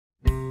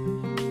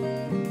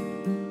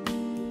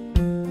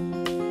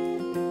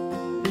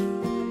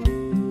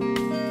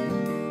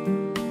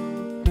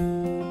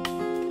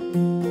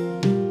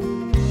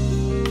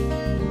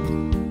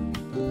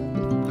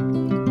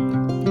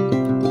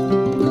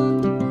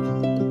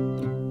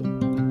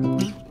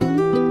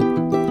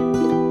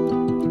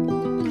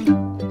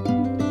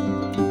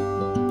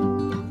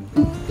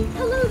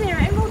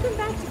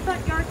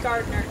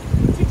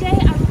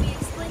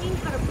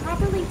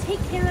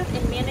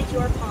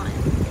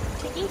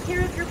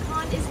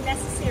is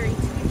necessary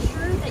to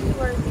ensure that you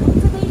are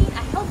cultivating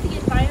a healthy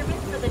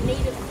environment for the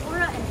native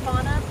flora and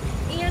fauna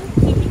and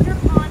keeping your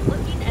pond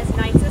looking as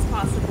nice as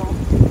possible.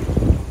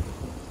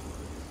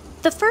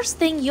 The first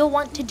thing you'll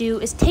want to do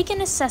is take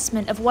an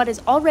assessment of what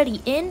is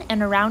already in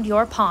and around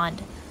your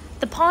pond.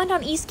 The pond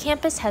on East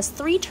Campus has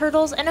 3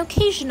 turtles and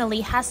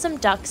occasionally has some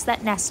ducks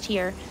that nest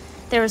here.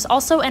 There is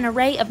also an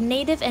array of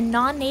native and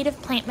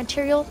non-native plant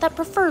material that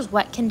prefers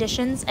wet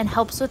conditions and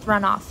helps with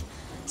runoff.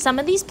 Some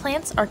of these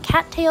plants are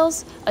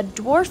cattails, a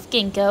dwarf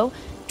ginkgo,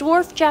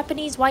 dwarf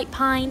Japanese white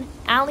pine,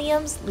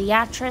 alliums,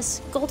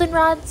 liatris,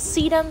 goldenrod,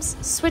 sedums,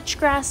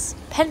 switchgrass,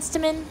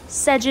 penstemon,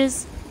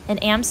 sedges, and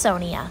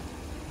amsonia.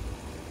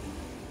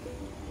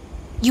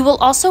 You will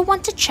also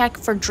want to check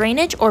for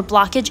drainage or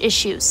blockage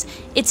issues.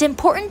 It's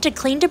important to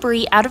clean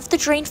debris out of the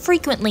drain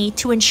frequently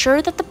to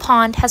ensure that the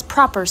pond has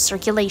proper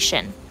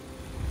circulation.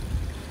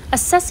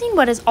 Assessing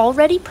what is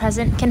already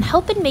present can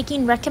help in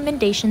making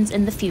recommendations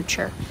in the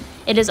future.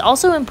 It is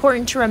also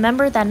important to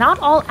remember that not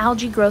all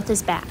algae growth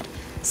is bad.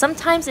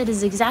 Sometimes it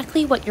is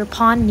exactly what your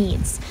pond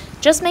needs.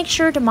 Just make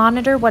sure to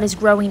monitor what is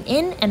growing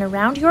in and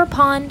around your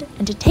pond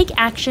and to take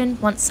action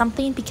once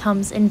something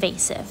becomes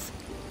invasive.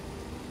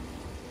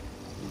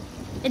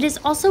 It is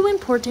also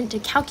important to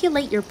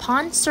calculate your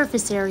pond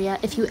surface area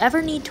if you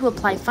ever need to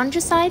apply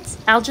fungicides,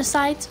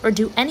 algicides, or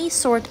do any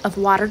sort of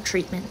water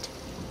treatment.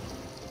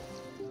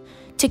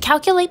 To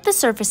calculate the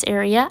surface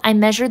area, I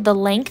measured the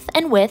length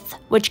and width,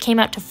 which came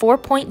out to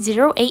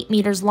 4.08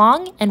 meters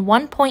long and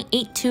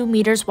 1.82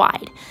 meters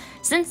wide.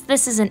 Since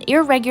this is an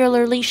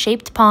irregularly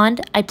shaped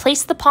pond, I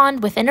placed the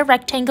pond within a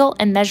rectangle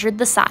and measured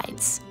the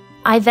sides.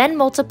 I then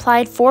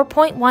multiplied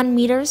 4.1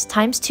 meters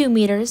times 2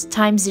 meters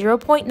times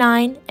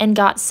 0.9 and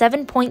got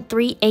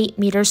 7.38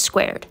 meters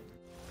squared.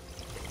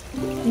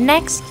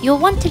 Next, you'll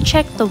want to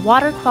check the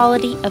water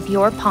quality of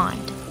your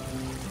pond.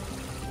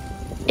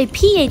 A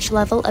pH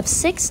level of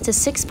 6 to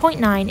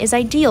 6.9 is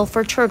ideal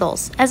for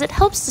turtles, as it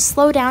helps to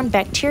slow down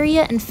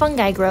bacteria and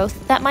fungi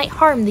growth that might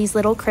harm these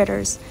little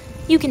critters.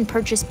 You can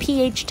purchase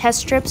pH test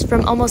strips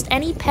from almost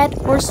any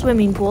pet or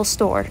swimming pool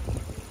store.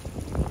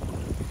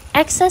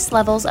 Excess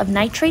levels of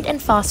nitrate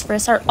and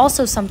phosphorus are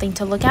also something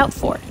to look out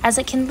for, as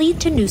it can lead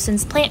to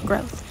nuisance plant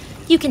growth.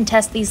 You can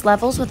test these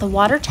levels with a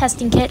water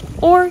testing kit,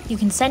 or you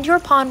can send your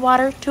pond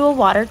water to a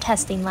water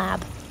testing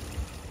lab.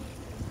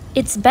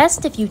 It's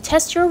best if you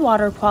test your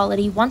water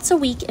quality once a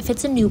week if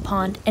it's a new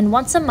pond, and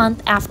once a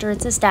month after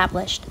it's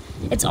established.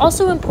 It's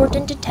also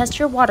important to test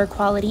your water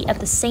quality at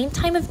the same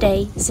time of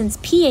day, since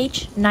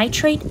pH,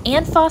 nitrate,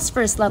 and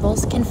phosphorus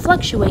levels can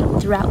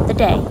fluctuate throughout the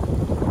day.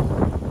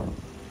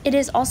 It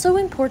is also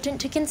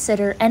important to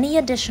consider any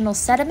additional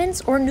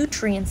sediments or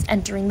nutrients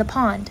entering the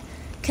pond.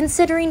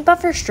 Considering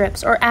buffer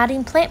strips or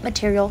adding plant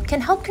material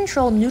can help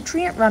control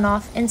nutrient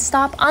runoff and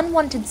stop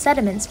unwanted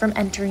sediments from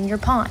entering your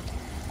pond.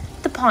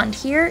 The pond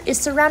here is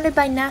surrounded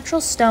by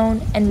natural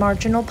stone and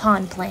marginal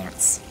pond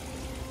plants.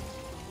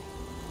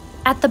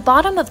 At the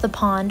bottom of the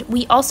pond,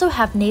 we also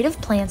have native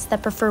plants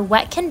that prefer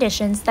wet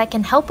conditions that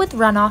can help with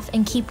runoff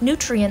and keep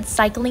nutrients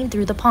cycling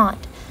through the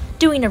pond.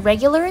 Doing a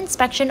regular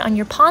inspection on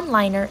your pond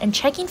liner and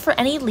checking for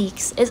any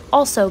leaks is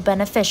also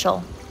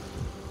beneficial.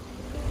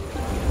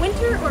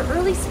 Winter or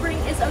early spring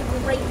is a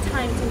great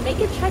time to make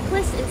a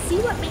checklist and see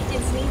what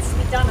maintenance needs to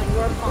be done on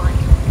your pond.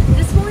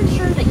 This will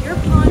ensure that your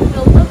pond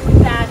will look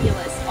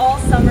fabulous all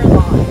summer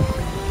long.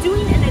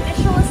 Doing an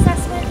initial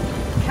assessment,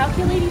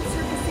 calculating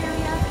surface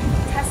area,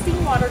 testing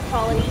water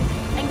quality,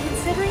 and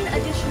considering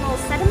additional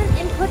sediment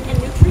input and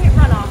nutrient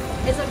runoff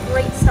is a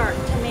great start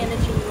to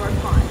managing your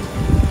pond.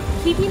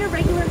 Keeping a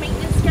regular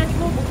maintenance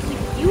schedule will keep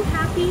you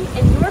happy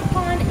and your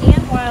pond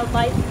and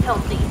wildlife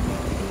healthy.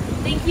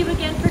 Thank you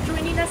again for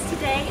joining us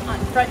today on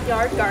Front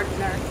Yard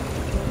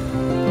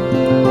Gardener.